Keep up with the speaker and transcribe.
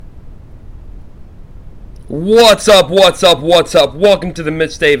What's up, what's up, what's up? Welcome to the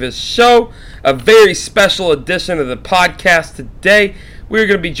Mitch Davis Show, a very special edition of the podcast today. We're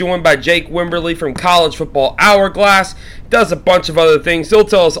going to be joined by Jake Wimberly from College Football Hourglass. He does a bunch of other things. He'll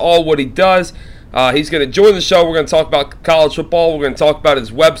tell us all what he does. He's going to join the show. We're going to talk about college football. We're going to talk about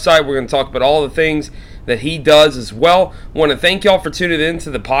his website. We're going to talk about all the things that he does as well. I want to thank y'all for tuning in to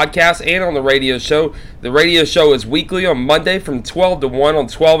the podcast and on the radio show. The radio show is weekly on Monday from 12 to 1 on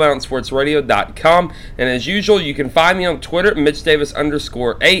 12ouncesportsradio.com. And as usual, you can find me on Twitter at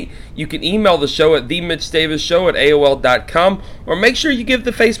MitchDavis_8. You can email the show at themitchdavisshow@AOL.com, or make sure you give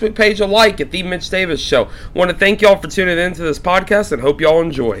the Facebook page a like at The Mitch Davis Show. I want to thank y'all for tuning in to this podcast and hope y'all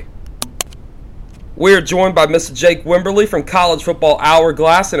enjoy. We are joined by Mr. Jake Wimberly from College Football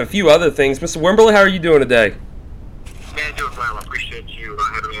Hourglass and a few other things. Mr. Wimberly, how are you doing today? Man, doing well. I appreciate you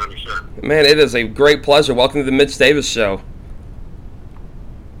having me on your show. Man, it is a great pleasure. Welcome to the Mitch Davis Show.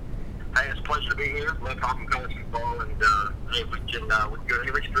 Hey, it's a pleasure to be here. Love talking college football, and hey, we can go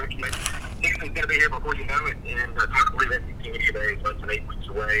any which direction. Season's going to be here before you know it, and I believe that media day is less than 8 weeks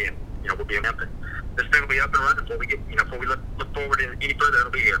away, and we'll be in Memphis. This thing will be up and running before we get before we look forward any further. It'll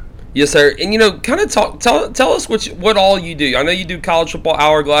be here. Yes, sir. And, kind of tell us what all you do. I know you do College Football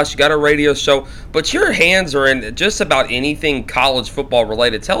Hourglass. You got a radio show, but your hands are in just about anything college football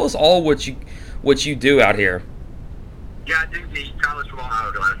related. Tell us all what you do out here. Yeah, I do the College Football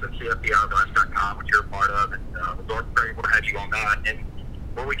Hourglass at CFBHourglass.com, which you're a part of, and we're very glad to have you on that. And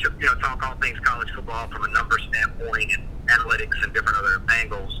where we talk all things college football from a numbers standpoint and analytics and different other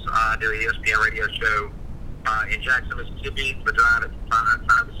angles. I do an ESPN radio show in Jackson, Mississippi, the drive at 5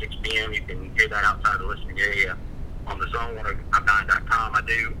 to 6 p.m. You can hear that outside the listening area on the zone109.com. I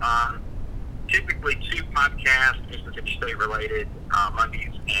do typically 2 podcasts, Mississippi State related,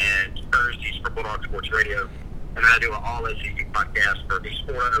 Mondays and Thursdays for Bulldog Sports Radio. And then I do an all SEC podcast for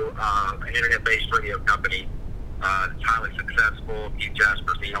Sporto, an internet-based radio company that's highly successful. Hugh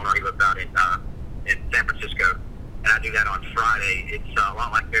Jaspers, the owner, he lives out in San Francisco. And I do that on Friday. It's a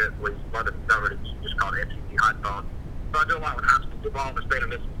lot like this. We love it covered. It's just called SEC Hot Dog. So I do a lot with high school football in the state of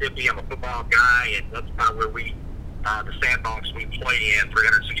Mississippi. I'm a football guy, and that's kind of where we, the sandbox we play in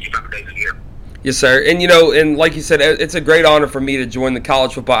 365 days a year. Yes, sir. And, and like you said, it's a great honor for me to join the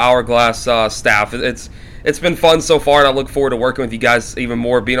College Football Hourglass staff. It's been fun so far, and I look forward to working with you guys even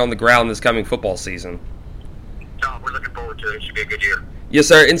more, being on the ground this coming football season. So we're looking forward to it. It should be a good year. Yes,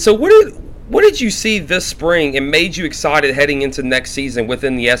 sir. And so what did you see this spring and made you excited heading into next season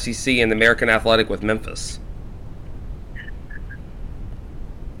within the SEC and the American Athletic with Memphis?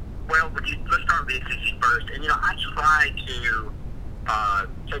 Well, let's start with the SEC first. And, I try to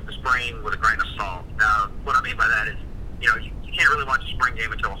take the spring with a grain of salt. Now, what I mean by that is, you can't really watch a spring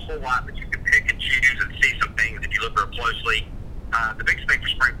game until a whole lot, but you can pick and choose and see some things if you look real closely. The biggest thing for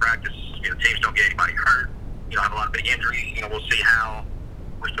spring practice is, teams don't get anybody hurt. You don't have a lot of big injuries. We'll see how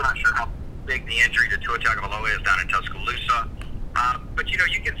 – we're still not sure how big the injury to Tua Tagovailoa is down in Tuscaloosa. But, you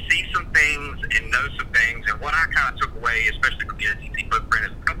can see some things and know some things. And what I kind of took away, especially from the SEC footprint,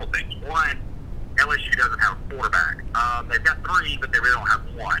 is a couple things. One, LSU doesn't have a quarterback. They've got 3, but they really don't have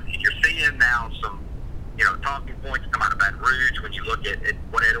one. And you're seeing now some, talking points come out of Baton Rouge when you look at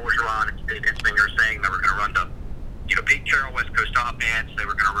what Ed Orgeron and Steve Ensminger are saying. They were going to run the, Pete Carroll West Coast offense. They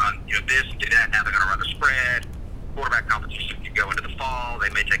were going to run, this and do that. Now they're going to run the spread. Quarterback competition could go into the fall. They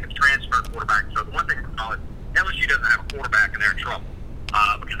may take a transfer quarterback. So the one thing I call it, LSU doesn't have a quarterback and they're in trouble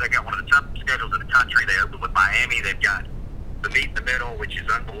because they got one of the toughest schedules in the country. They open with Miami. They've got the meet in the middle, which is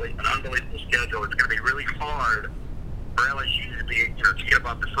an unbelievable schedule. It's going to be really hard for LSU to be, to get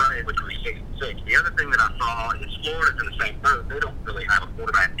above the fray, which will be 6-6. The other thing that I saw is Florida's in the same boat. They don't really have a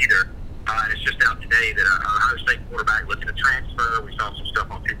quarterback either. And it's just out today that an Ohio State quarterback looking to transfer. We saw some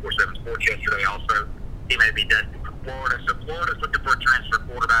stuff on 247 Sports yesterday also. He may be destined for Florida. So Florida's looking for a transfer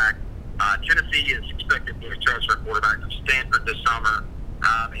quarterback. Tennessee is expected to be a transfer quarterback from Stanford this summer.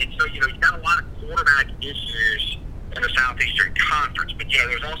 And so, you've got a lot of quarterback issues in the Southeastern Conference. But,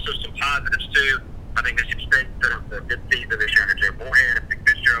 there's also some positives, too. I think Mississippi State set up for a good season this year under Jay Moorhead. If Nick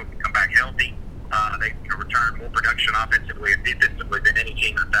Fitzgerald can come back healthy, they can return more production offensively and defensively than any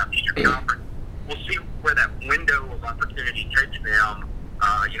team in the Southeastern Conference. We'll see where that window of opportunity takes them.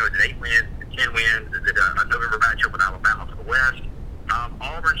 Is it 8 wins, 10 wins? Is it a November matchup with Alabama for the West?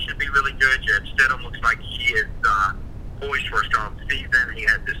 Auburn should be really good. Jared Stidham looks like he is poised for a strong season. He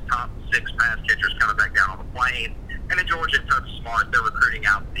has his top 6 pass catchers coming back down on the plane. And then Georgia and Tubby Smart, they're recruiting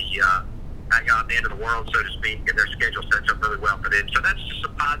out the end of the world, so to speak, and their schedule sets up really well for them. So that's just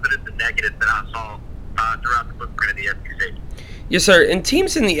some positives and negatives that I saw throughout the footprint of the SEC. Yes, sir. And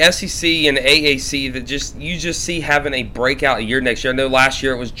teams in the SEC and AAC that you just see having a breakout year next year. I know last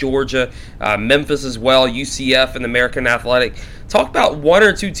year it was Georgia, Memphis as well, UCF, and the American Athletic. Talk about one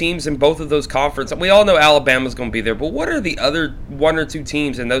or two teams in both of those conferences. We all know Alabama's going to be there, but what are the other one or two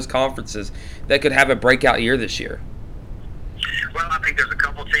teams in those conferences that could have a breakout year this year? Well, I think there's a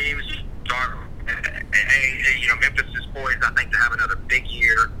couple teams. Memphis is poised, I think, to have another big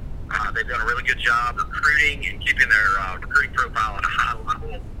year. They've done a really good job recruiting and keeping their recruiting profile at a high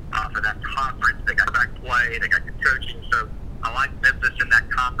level for that conference. They got back play, they got good coaching. So I like Memphis in that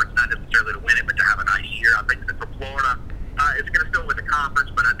conference, not necessarily to win it, but to have a nice year. I think that for Florida, it's going to still win the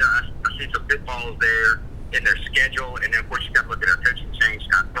conference, but I see some pitfalls there in their schedule. And then, of course, you got to look at their coaching change,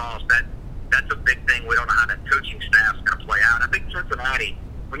 Scott Frost. That's a big thing. We don't know how that coaching staff's going to play out. I think Cincinnati,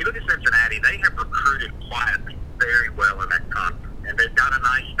 when you look at Cincinnati, they have recruited quietly very well in that conference. And they've got a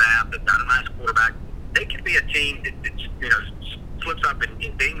nice staff. They've got a nice quarterback. They could be a team that slips up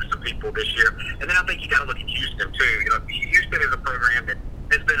and dings some people this year. And then I think you got to look at Houston too. Houston is a program that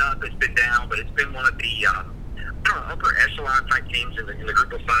has been up, it's been down, but it's been one of the upper echelon type teams in the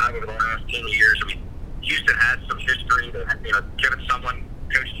Group of Five over the last 10 years. I mean, Houston has some history. Kevin Sumlin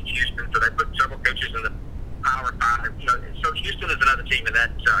coached in Houston, so they put several coaches in the Power Five. So Houston is another team in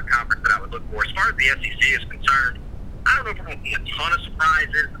that conference that I would look for. As far as the SEC is concerned, I don't know if we're going to see a ton of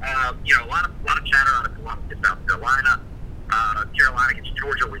surprises. A lot of chatter out of Columbia, South Carolina. Carolina against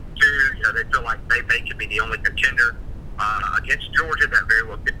Georgia week 2. They feel like they could be the only contender against Georgia. That very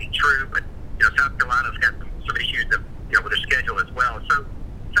well could be true, but South Carolina's got some issues with their schedule as well. So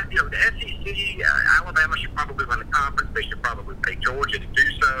the SEC, Alabama should probably win the conference. They should probably play Georgia to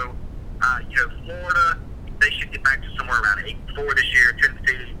do so. Florida, they should get back to somewhere around 8-4 this year.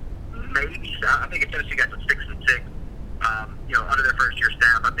 Tennessee, maybe. I think if Tennessee got to 6-6. Under their first year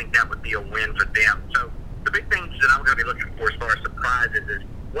staff, I think that would be a win for them. So the big things that I'm going to be looking for as far as surprises is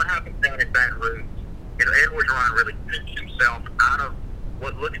what happens down in Baton Rouge. Ed Orgeron really pitched himself out of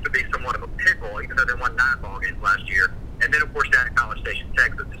what looks to be somewhat of a pickle, even though they won 9 ball games last year. And then, of course, down in College Station,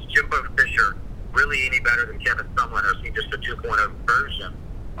 Texas, is Jimbo Fisher really any better than Kevin Sumlin, or is he just a 2.0 version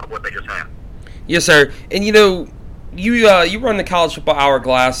of what they just had? Yes, sir. And, you run the College Football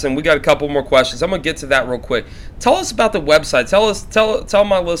Hourglass, and we got a couple more questions. I'm going to get to that real quick. Tell us about the website. Tell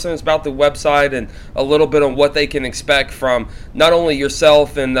my listeners about the website and a little bit on what they can expect from not only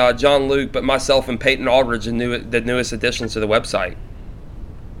yourself and John Luke, but myself and Peyton Aldridge, the newest additions to the website.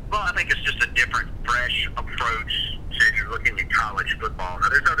 Well, I think it's just a different, fresh approach to looking at college football. Now,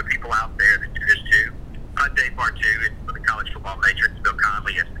 there's other people out there that do this too. Dave Bartu for the College Football Matrix, Bill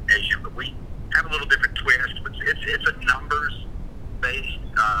Conley, Expectation, but we have a little different twist. It's a numbers-based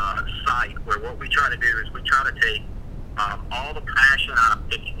site where what we try to do is we try to take all the passion out of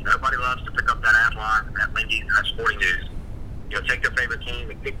picking. Everybody loves to pick up that Avalon, that Lindy's, and that Sporting News. Take their favorite team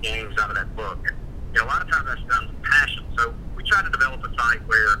and pick games out of that book. And, a lot of times that's done with passion. So we try to develop a site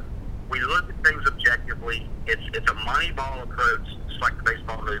where we look at things objectively. It's a Moneyball approach, just like the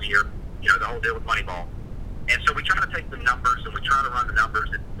baseball movie or, the whole deal with Moneyball. And so we try to take the numbers and we try to run the numbers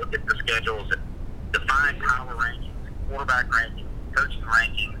and look at the schedules and define power rankings, quarterback rankings, coaching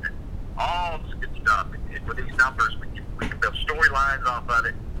rankings, and all this good stuff. And with these numbers, we can build storylines off of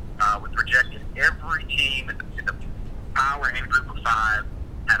it. We projected every team in the Power and Group of Five,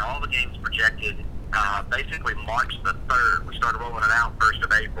 had all the games projected. Basically March the 3rd, we started rolling it out 1st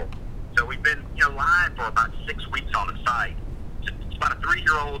of April. So we've been live for about 6 weeks on the site. It's about a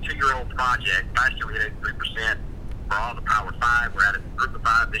 3-year-old, 2-year-old project. Last year we hit 83% for all the Power 5. We're at a Group of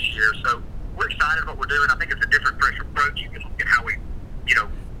 5 this year. So we're excited about what we're doing. I think it's a different, fresh approach. You can look at how we,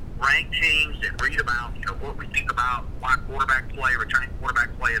 rank teams and read about, what we think about why quarterback play, returning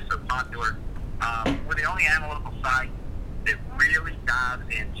quarterback play is so popular. We're the only analytical site that really dives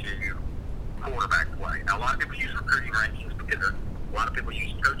into quarterback play. Now, a lot of people use recruiting rankings because a lot of people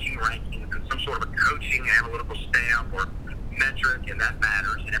use coaching rankings and some sort of a coaching analytical stamp or metric, and that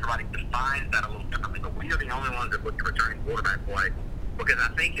matters. And everybody defines that a little differently. But we are the only ones that look at returning quarterback play because I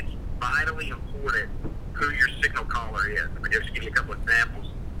think it's vitally important who your signal caller is. Let me just give you a couple examples.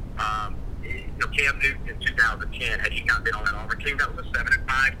 Cam Newton in 2010, had he not been on that Auburn team, that was a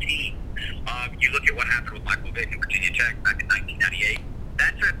 7-5 team. You look at what happened with Michael Vick in Virginia Tech back in 1998.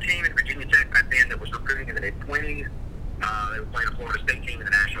 That's a team in Virginia Tech back then that was recruiting in the mid-20s. They were playing a Florida State team in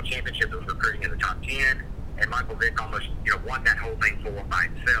the national championship that was recruiting in the top 10. And Michael Vick almost won that whole thing for by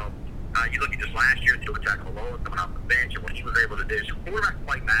himself. You look at just last year, Tua Tagovailoa coming off the bench and what he was able to do. So quarterback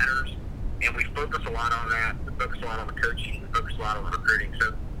play matters, and we focus a lot on that. We focus a lot on the coaching. We focus a lot on the recruiting.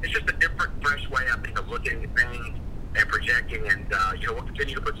 So it's just a different, fresh way, I think, of looking at things and projecting. And, we'll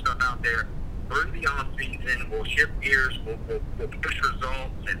continue to put stuff out there. through the offseason, we'll shift gears, we'll push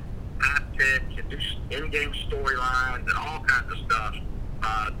results and high picks and do in-game storylines and all kinds of stuff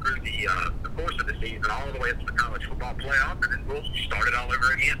through the course of the season, all the way up to the college football playoff, and then we'll start it all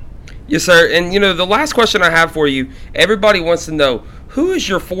over again. Yes, sir. And, the last question I have for you, everybody wants to know, who is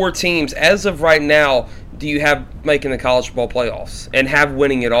your 4 teams, as of right now, do you have making the college football playoffs and have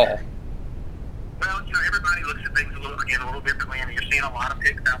winning it all? Well, everybody looks at things a little differently, and you're seeing a lot of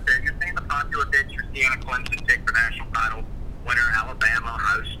picks out there. You're seeing the popular picks. You're seeing a Clemson pick for national title winner, Alabama,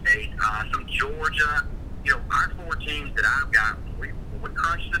 Ohio State, some Georgia. Our 4 teams that I've got, we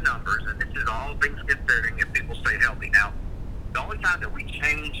crunch the numbers, and this is all things considering if people stay healthy. Now, the only time that we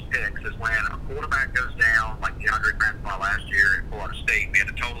change picks is when a quarterback goes down, like DeAndre Francois last year at Florida State. We had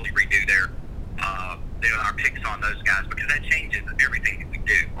to totally redo our picks on those guys because that changes everything that we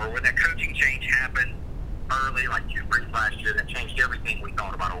do. Or when that coaching change happened early, like Hugh Freeze last year, that changed everything we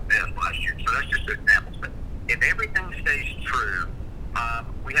thought about Ole Miss last year. So that's just 2 examples. But if everything stays true,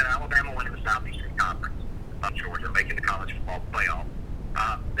 we had Alabama winning the Southeastern Conference, Georgia making the college football playoff.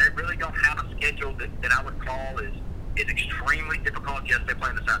 They really don't have a schedule that I would call is extremely difficult. Yes, they play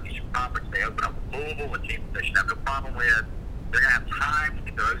in the Southeastern Conference. They open up with Louisville, a team they should have no problem with. They're going to have time to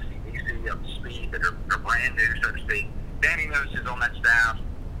get their OCDC up to speed that are brand new, so to speak. Danny Nose is on that staff,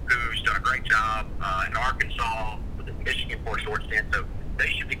 who's done a great job in Arkansas with the Michigan for a short stint, so they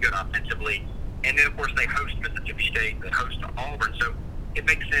should be good offensively. And then, of course, they host Mississippi State, they host Auburn, so it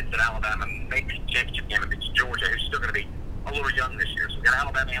makes sense that Alabama makes the championship game against Georgia, who's still going to be a little young this year. So we got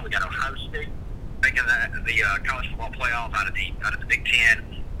Alabama and we got Ohio State making the college football playoff out of the Big Ten.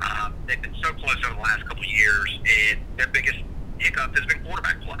 They've been so close over the last couple of years, and their biggest hiccup has been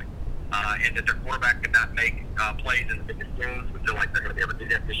quarterback play. And that their quarterback could not make plays in the biggest games. We feel like they're going to be able to do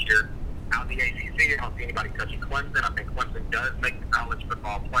that this year. Out in the ACC, I don't see anybody touching Clemson. I think Clemson does make the college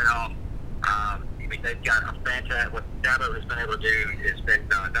football playoff. They've got a fantastic, what Dabo has been able to do has been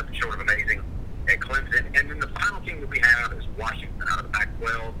nothing short of amazing at Clemson. And then the final team that we have is Washington out of the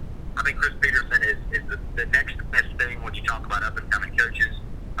Pac-12. I think Chris Peterson is the next best thing when you talk about up-and-coming coaches.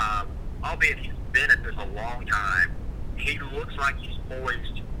 Albeit he's been at this a long time, he looks like he's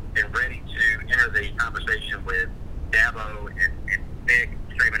poised and ready to enter the conversation with Dabo and Nick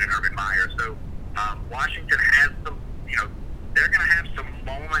Saban and Urban Meyer. So Washington has some, they're going to have some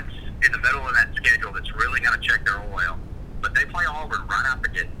moments in the middle of that schedule that's really going to check their oil. But they play Auburn right out the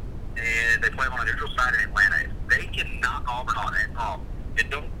gate, and they play them on a neutral site in Atlanta. If they can knock Auburn on it off, and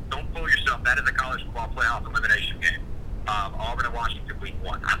don't fool yourself, that is a college football playoff elimination game. Auburn and Washington week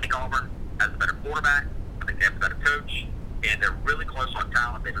 1. I think Auburn has a better quarterback. I think they have a better coach, and they're really close on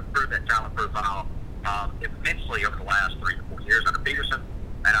talent. They've improved that talent profile immensely over the last 3 to 4 years under Peterson.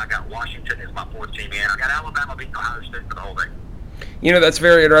 And I got Washington as my 4th team in. I got Alabama beating Ohio State for the whole thing. That's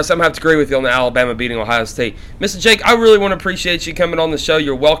very interesting. I'm going to have to agree with you on the Alabama beating Ohio State. Mr. Jake, I really want to appreciate you coming on the show.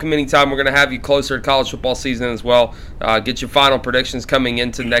 You're welcome anytime. We're going to have you closer to college football season as well. Get your final predictions coming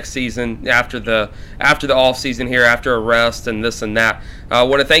into next season after the off season here, after a rest and this and that. I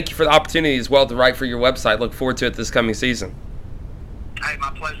want to thank you for the opportunity as well to write for your website. Look forward to it this coming season. Hey,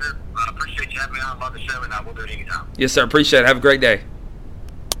 my pleasure. I appreciate you having me on. I love the show, and I will do it anytime. Yes, sir. Appreciate it. Have a great day.